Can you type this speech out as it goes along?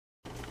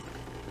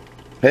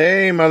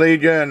Hey, my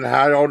Legion,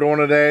 how y'all doing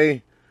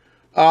today?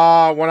 When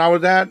I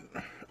was at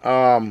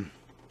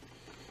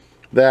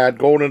that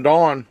Golden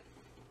Dawn,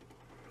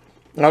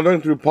 I was looking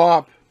through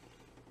Pop,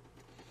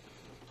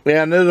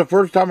 and this is the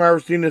first time I ever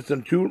seen this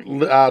in 2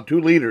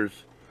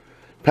 liters.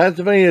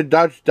 Pennsylvania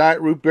Dutch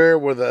Diet Root Beer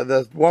with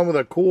the one with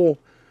a cool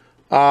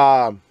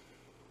look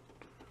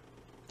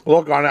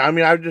on it. I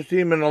mean, I've just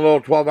seen them in the little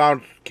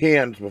 12-ounce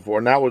cans before,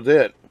 and that was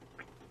it.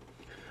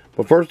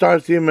 But first time I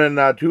see them in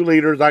 2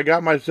 liters, I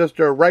got my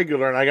sister a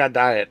regular, and I got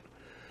diet.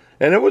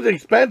 And it was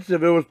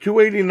expensive. It was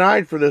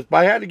 $2.89 for this, but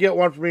I had to get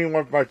one for me and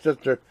one for my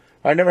sister.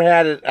 I never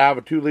had it out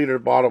of a 2-liter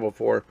bottle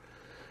before.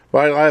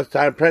 Right last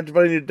time,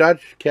 Pennsylvania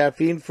Dutch,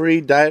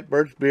 caffeine-free diet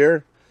Birch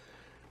beer.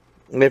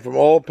 And they're from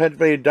old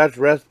Pennsylvania Dutch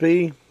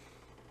recipe.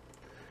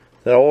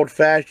 The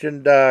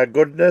old-fashioned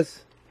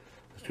goodness.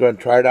 Let's go ahead and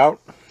try it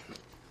out.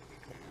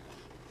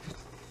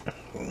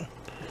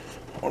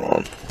 Hold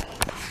on.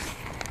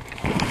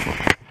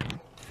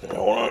 Okay,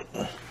 hold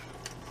on.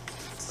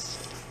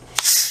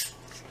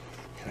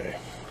 Okay.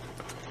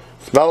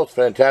 Smells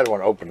fantastic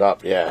when it opened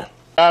up, yeah.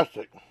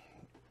 Fantastic.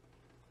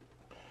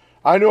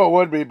 I knew it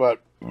would be,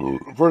 but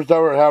first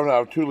time we're having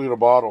a 2-liter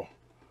bottle.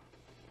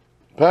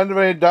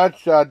 Pennsylvania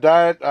Dutch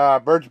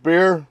Diet Birch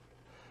beer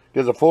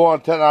gives a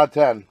full-on 10 out of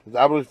 10. It's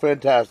absolutely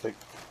fantastic.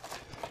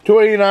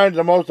 $2.89 is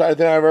the most I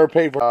think I've ever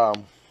paid for.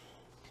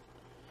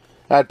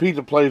 At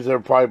pizza places, they're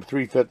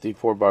probably $3.50,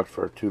 $4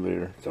 for a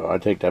 2-liter. So I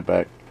take that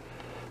back.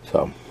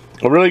 So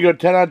a really good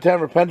 10 out of 10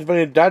 for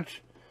Pennsylvania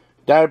Dutch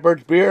Diet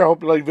Birch beer. I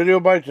hope you like video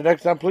bites. Until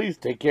next time, please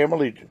take care, my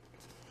Legion.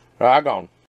 All right, I'm gone.